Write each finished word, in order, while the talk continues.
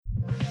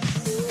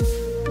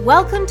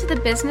Welcome to the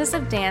Business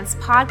of Dance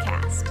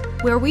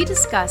podcast, where we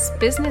discuss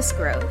business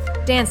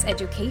growth, dance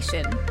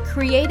education,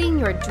 creating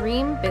your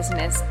dream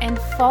business, and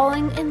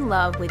falling in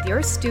love with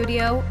your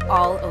studio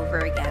all over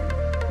again.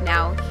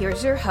 Now,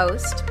 here's your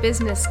host,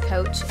 business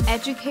coach,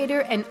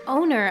 educator, and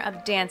owner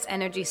of Dance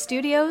Energy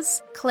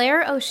Studios,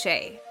 Claire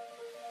O'Shea.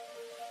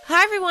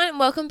 Hi everyone, and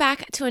welcome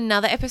back to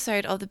another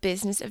episode of the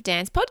Business of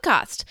Dance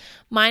podcast.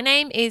 My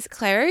name is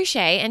Claire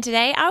O'Shea, and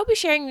today I will be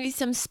sharing with you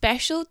some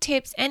special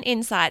tips and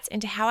insights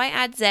into how I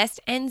add zest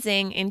and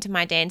zing into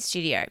my dance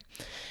studio.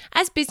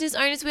 As business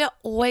owners, we are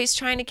always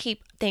trying to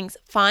keep things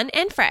fun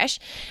and fresh,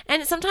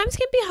 and it sometimes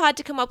can be hard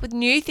to come up with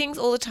new things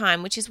all the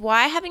time, which is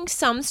why having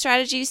some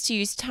strategies to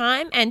use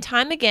time and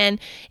time again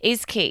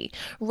is key,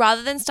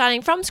 rather than starting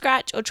from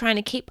scratch or trying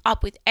to keep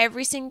up with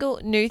every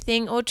single new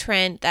thing or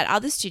trend that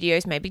other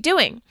studios may be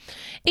doing.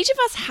 Each of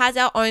us has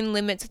our own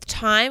limits with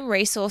time,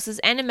 resources,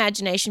 and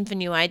imagination for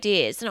new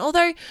ideas, and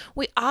although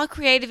we are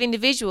creative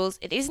individuals,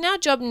 it isn't our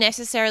job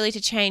necessarily to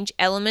change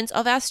elements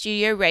of our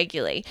studio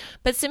regularly,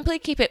 but simply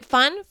keep it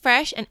fun,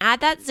 fresh, and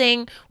add that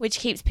zing, which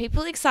keeps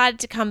people excited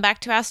to come back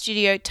to our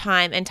studio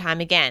time and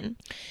time again.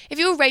 If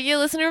you're a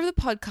regular listener of the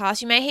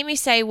podcast, you may hear me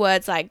say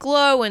words like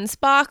glow and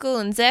sparkle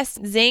and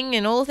zest, zing,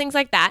 and all things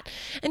like that.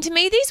 And to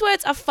me, these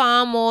words are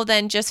far more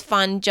than just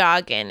fun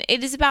jargon.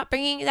 It is about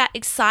bringing that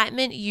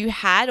excitement you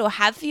had or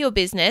have for your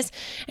business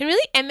and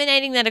really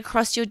emanating that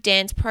across your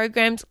dance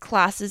programs,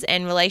 classes,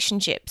 and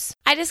relationships.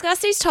 I discuss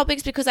these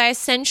topics because I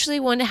essentially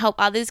want to help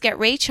others get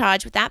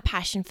recharged with that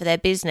passion for their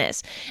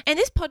business. And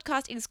this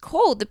podcast is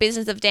called The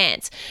Business of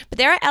Dance, but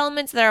there are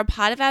elements that are a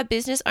part of our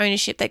business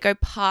ownership that go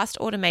past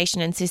automation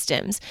and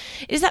systems.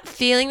 It is that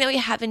feeling that we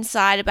have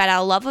inside about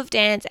our love of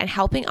dance and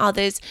helping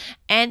others,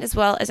 and as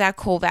well as our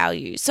core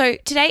values. So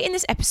today in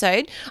this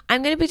episode,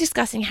 I'm going to be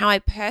discussing how I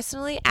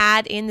personally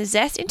add in the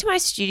zest into my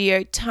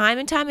studio time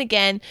and time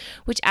again,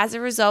 which as a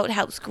result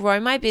helps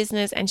grow my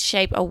business and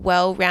shape a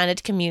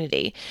well-rounded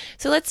community.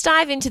 So let's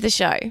dive into the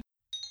show.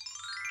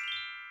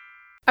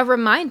 A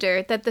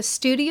reminder that the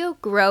Studio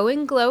Grow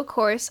and Glow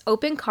course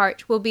open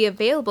cart will be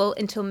available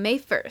until May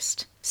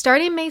 1st.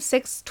 Starting May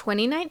 6,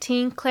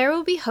 2019, Claire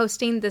will be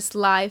hosting this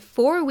live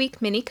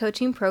 4-week mini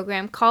coaching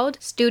program called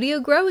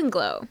Studio Grow and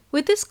Glow.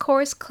 With this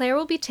course, Claire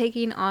will be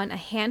taking on a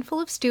handful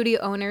of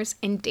studio owners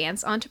and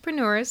dance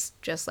entrepreneurs,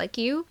 just like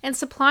you, and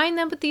supplying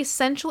them with the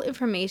essential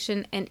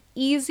information and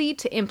easy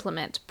to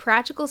implement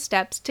practical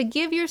steps to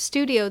give your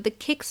studio the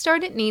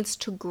kickstart it needs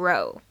to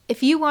grow.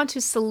 If you want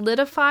to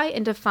solidify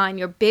and define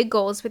your big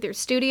goals with your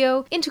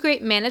studio,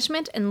 integrate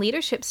management and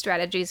leadership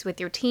strategies with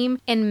your team,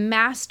 and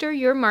master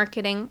your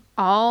marketing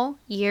all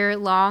year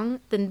long,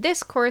 then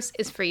this course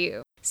is for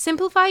you.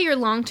 Simplify your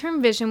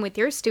long-term vision with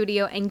your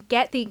studio and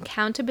get the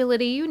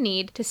accountability you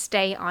need to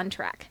stay on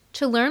track.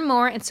 To learn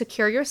more and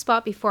secure your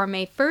spot before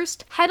May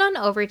 1st, head on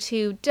over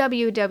to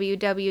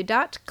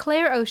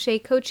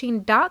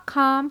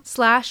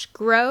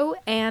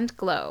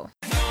www.claireosheacoaching.com/grow-and-glow.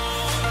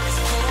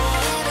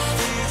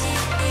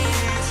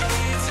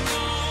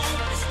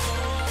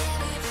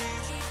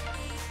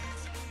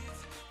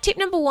 Tip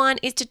number 1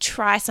 is to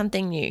try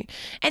something new.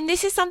 And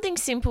this is something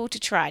simple to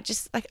try,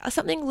 just like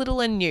something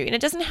little and new. And it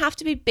doesn't have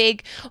to be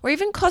big or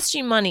even cost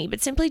you money, but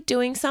simply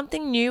doing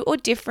something new or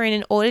different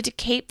in order to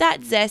keep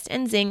that zest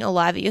and zing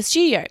alive at your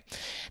studio.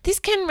 This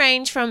can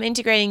range from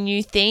integrating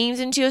new themes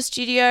into your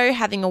studio,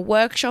 having a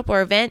workshop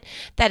or event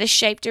that is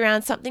shaped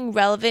around something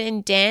relevant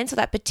in dance or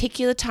that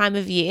particular time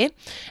of year.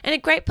 And a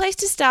great place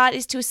to start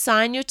is to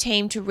assign your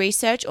team to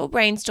research or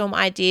brainstorm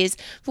ideas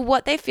for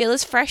what they feel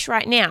is fresh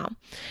right now.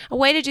 A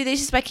way to do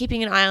this is by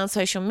keeping an eye on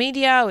social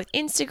media with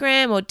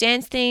Instagram or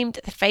dance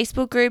themed, the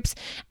Facebook groups,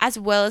 as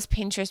well as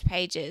Pinterest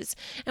pages.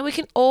 And we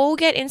can all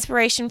get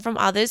inspiration from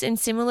others in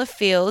similar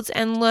fields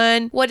and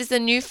learn what is the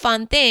new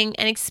fun thing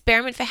and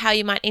experiment for how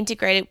you might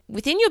integrate it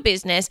within your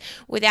business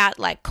without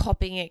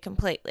copying it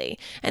completely.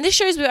 And this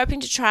shows we're open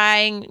to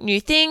trying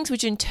new things,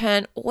 which in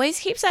turn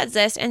always keeps that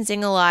zest and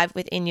zing alive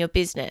within your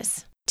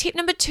business. Tip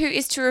number 2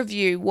 is to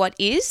review what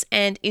is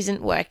and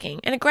isn't working.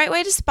 And a great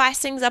way to spice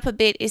things up a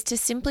bit is to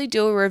simply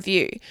do a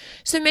review.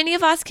 So many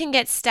of us can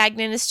get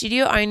stagnant as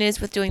studio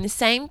owners with doing the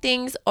same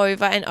things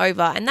over and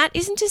over. And that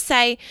isn't to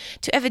say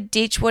to ever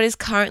ditch what is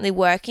currently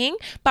working,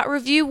 but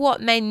review what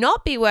may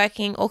not be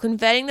working or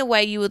converting the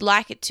way you would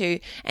like it to,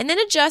 and then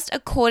adjust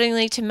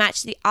accordingly to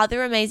match the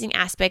other amazing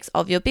aspects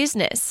of your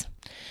business.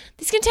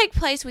 This can take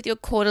place with your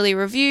quarterly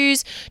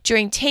reviews,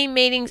 during team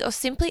meetings, or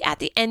simply at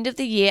the end of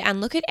the year and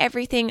look at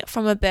everything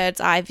from a bird's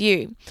eye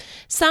view.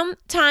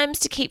 Sometimes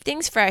to keep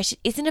things fresh, it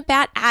isn't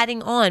about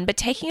adding on, but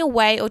taking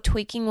away or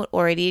tweaking what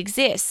already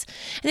exists.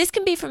 And this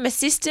can be from a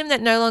system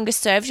that no longer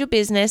serves your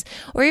business,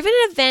 or even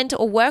an event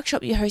or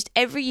workshop you host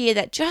every year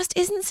that just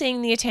isn't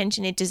seeing the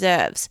attention it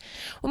deserves.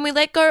 When we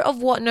let go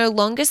of what no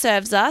longer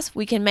serves us,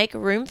 we can make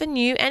room for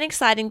new and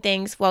exciting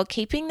things while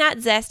keeping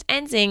that zest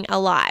and zing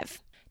alive.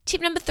 Tip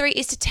number 3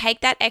 is to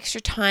take that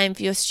extra time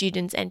for your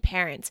students and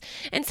parents.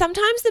 And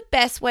sometimes the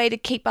best way to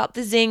keep up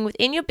the zing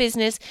within your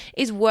business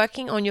is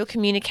working on your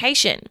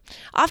communication.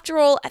 After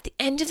all, at the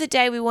end of the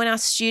day, we want our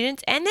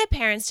students and their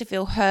parents to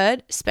feel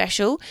heard,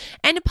 special,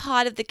 and a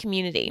part of the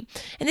community.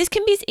 And this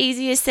can be as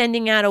easy as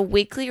sending out a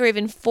weekly or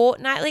even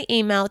fortnightly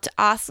email to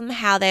ask them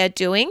how they are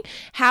doing,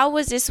 how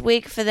was this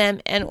week for them,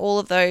 and all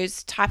of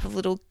those type of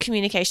little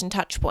communication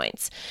touch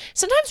points.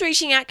 Sometimes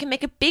reaching out can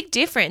make a big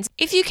difference.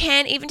 If you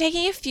can, even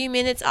taking a few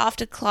minutes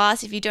after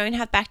class, if you don't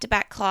have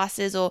back-to-back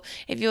classes, or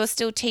if you're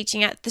still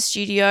teaching at the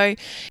studio,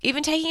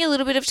 even taking a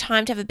little bit of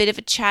time to have a bit of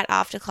a chat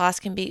after class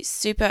can be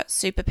super,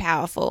 super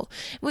powerful.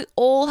 We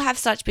all have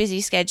such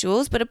busy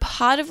schedules, but a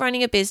part of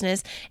running a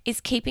business is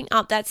keeping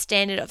up that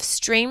standard of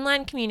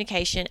streamlined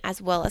communication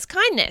as well as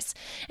kindness.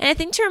 And I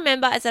think to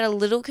remember is that a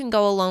little can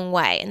go a long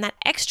way, and that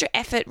extra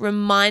effort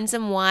reminds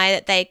them why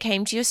that they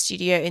came to your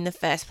studio in the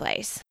first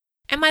place.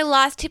 And my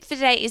last tip for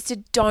today is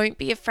to don't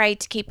be afraid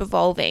to keep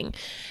evolving.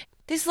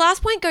 This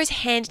last point goes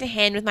hand in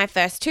hand with my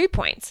first 2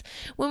 points.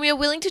 When we are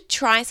willing to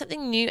try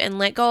something new and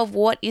let go of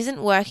what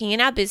isn't working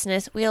in our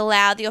business, we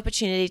allow the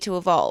opportunity to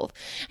evolve.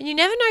 And you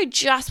never know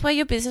just where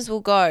your business will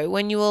go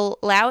when you will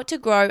allow it to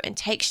grow and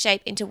take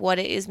shape into what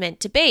it is meant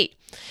to be.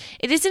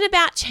 It isn't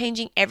about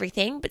changing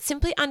everything, but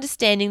simply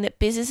understanding that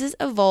businesses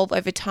evolve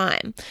over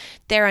time.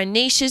 There are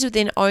niches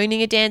within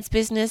owning a dance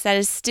business that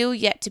is still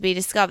yet to be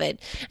discovered.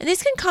 And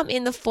this can come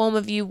in the form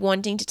of you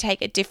wanting to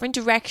take a different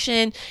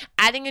direction,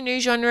 adding a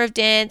new genre of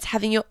dance,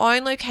 having your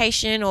own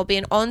location or be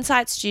an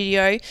on-site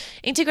studio,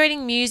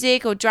 integrating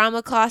music or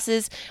drama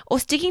classes, or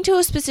sticking to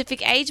a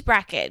specific age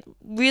bracket,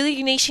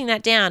 really niching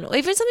that down, or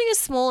even something as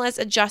small as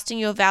adjusting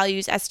your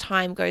values as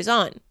time goes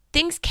on.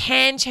 Things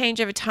can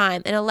change over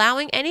time, and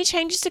allowing any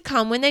changes to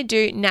come when they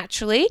do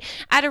naturally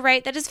at a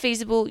rate that is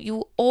feasible, you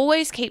will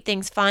always keep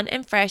things fun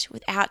and fresh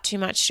without too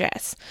much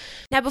stress.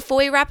 Now, before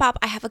we wrap up,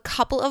 I have a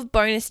couple of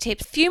bonus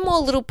tips, a few more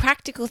little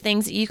practical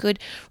things that you could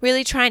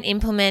really try and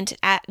implement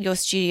at your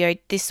studio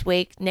this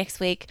week, next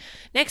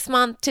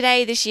month,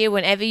 today, this year,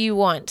 whenever you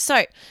want.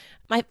 So,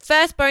 my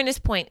first bonus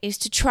point is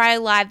to try a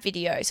live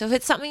video. So if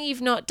it's something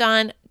you've not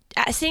done,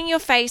 seeing your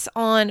face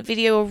on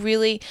video will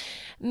really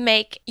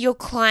make your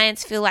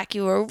clients feel like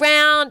you're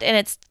around, and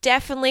it's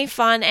definitely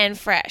fun and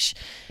fresh.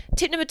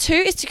 Tip number 2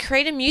 is to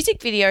create a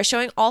music video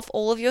showing off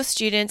all of your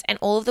students and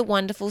all of the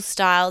wonderful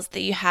styles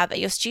that you have at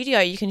your studio.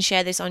 You can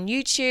share this on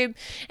YouTube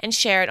and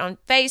share it on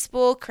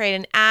Facebook, create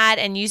an ad,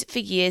 and use it for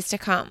years to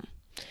come.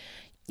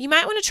 You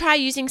might want to try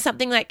using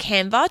something like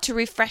Canva to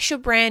refresh your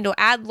brand or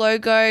add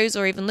logos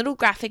or even little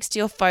graphics to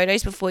your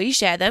photos before you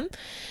share them.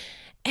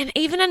 And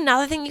even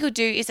another thing you could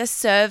do is a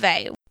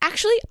survey.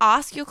 Actually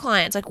ask your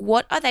clients,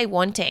 what are they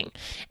wanting?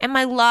 And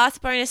my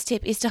last bonus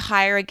tip is to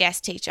hire a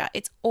guest teacher.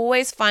 It's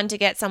always fun to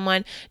get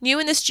someone new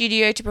in the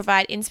studio to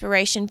provide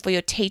inspiration for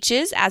your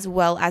teachers as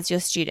well as your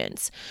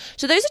students.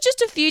 So those are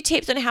just a few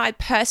tips on how I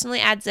personally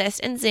add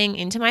zest and zing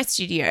into my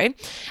studio.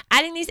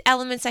 Adding these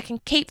elements that can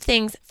keep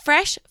things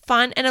fresh,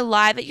 fun, and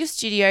alive at your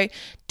studio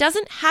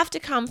doesn't have to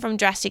come from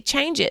drastic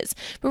changes,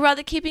 but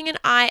rather keeping an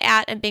eye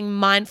out and being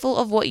mindful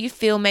of what you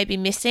feel may be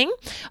missing,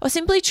 or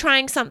simply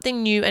trying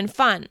something new and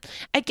fun.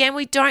 Again,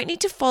 we don't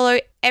need to follow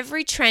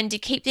every trend to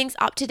keep things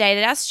up to date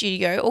at our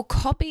studio or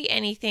copy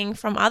anything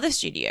from other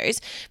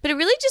studios, but it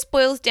really just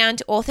boils down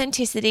to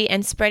authenticity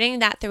and spreading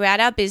that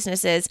throughout our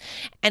businesses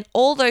and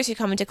all those who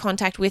come into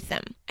contact with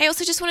them. I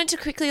also just wanted to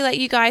quickly let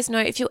you guys know,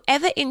 if you're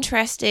ever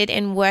interested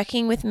in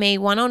working with me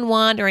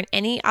one-on-one or in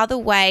any other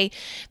way,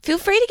 feel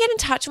free to get in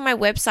touch on my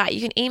website.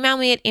 You can email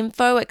me at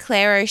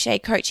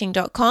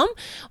info@claireo'sheacoaching.com,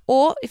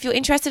 or if you're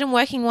interested in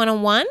working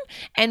one-on-one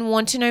and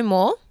want to know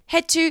more,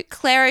 head to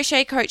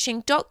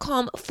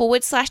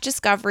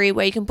claireo'sheacoaching.com/discovery,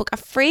 where you can book a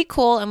free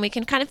call and we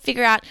can kind of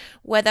figure out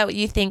whether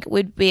you think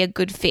would be a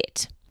good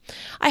fit.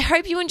 I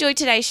hope you enjoyed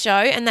today's show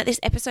and that this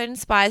episode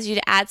inspires you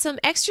to add some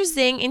extra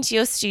zing into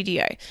your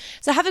studio.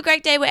 So have a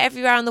great day wherever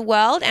you are in the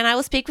world, and I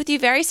will speak with you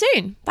very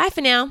soon. Bye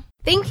for now.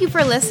 Thank you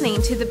for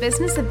listening to the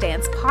Business of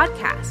Dance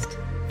podcast.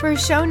 For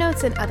show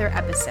notes and other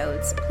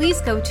episodes,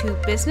 please go to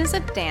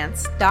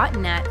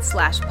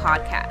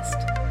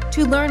businessofdance.net/podcast.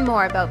 To learn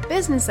more about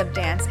Business of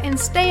Dance and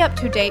stay up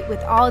to date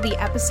with all the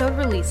episode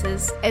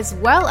releases, as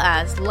well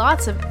as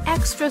lots of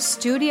extra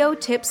studio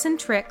tips and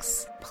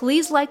tricks,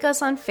 please like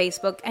us on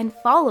Facebook and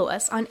follow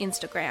us on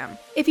Instagram.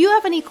 If you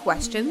have any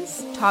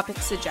questions, topic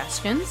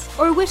suggestions,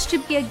 or wish to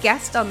be a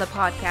guest on the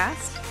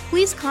podcast,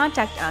 please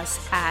contact us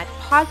at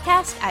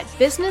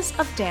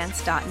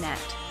podcast@businessofdance.net.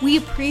 We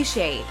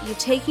appreciate you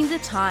taking the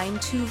time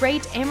to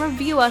rate and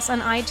review us on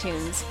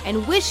iTunes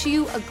and wish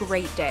you a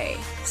great day.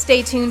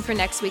 Stay tuned for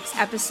next week's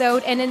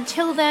episode, and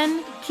until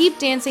then, keep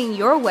dancing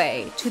your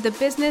way to the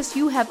business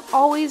you have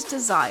always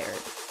desired.